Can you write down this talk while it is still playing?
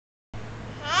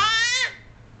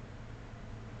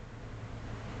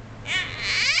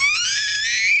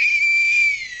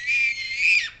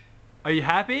Are you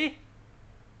happy?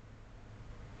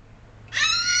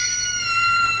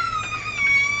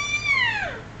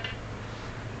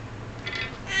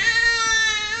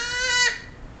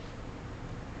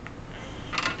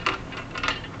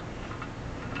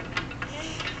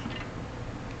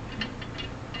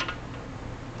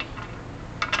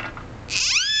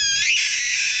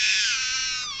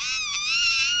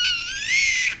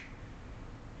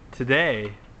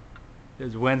 Today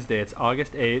is Wednesday. It's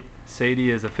August 8th.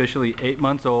 Sadie is officially 8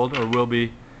 months old, or will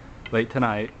be late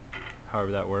tonight,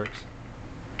 however that works.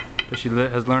 But she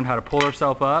has learned how to pull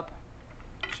herself up.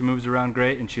 She moves around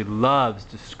great, and she loves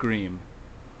to scream.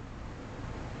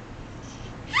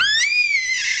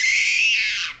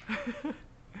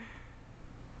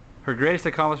 Her greatest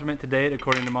accomplishment to date,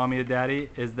 according to Mommy and Daddy,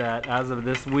 is that as of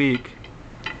this week,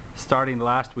 starting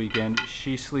last weekend,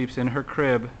 she sleeps in her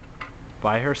crib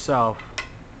by herself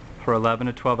for 11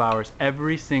 to 12 hours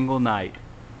every single night.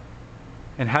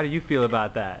 And how do you feel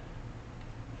about that?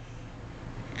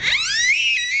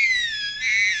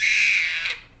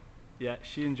 Yeah,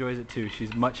 she enjoys it too.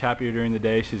 She's much happier during the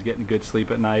day. She's getting good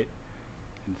sleep at night.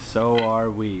 And so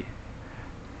are we.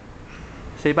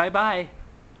 Say bye-bye.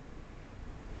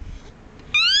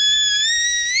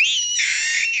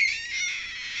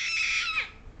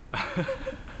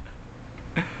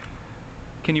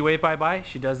 Can you wave bye-bye?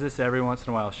 She does this every once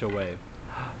in a while. She'll wave.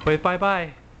 Wave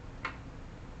bye-bye.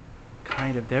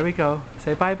 Kind of. There we go.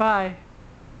 Say bye-bye.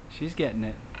 She's getting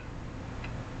it.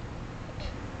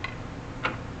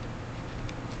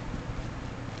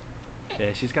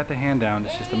 Yeah, she's got the hand down.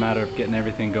 It's just a matter of getting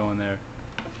everything going there.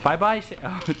 Bye-bye.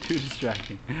 Oh, too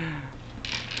distracting.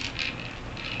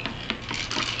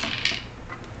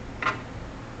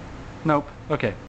 Nope. Okay.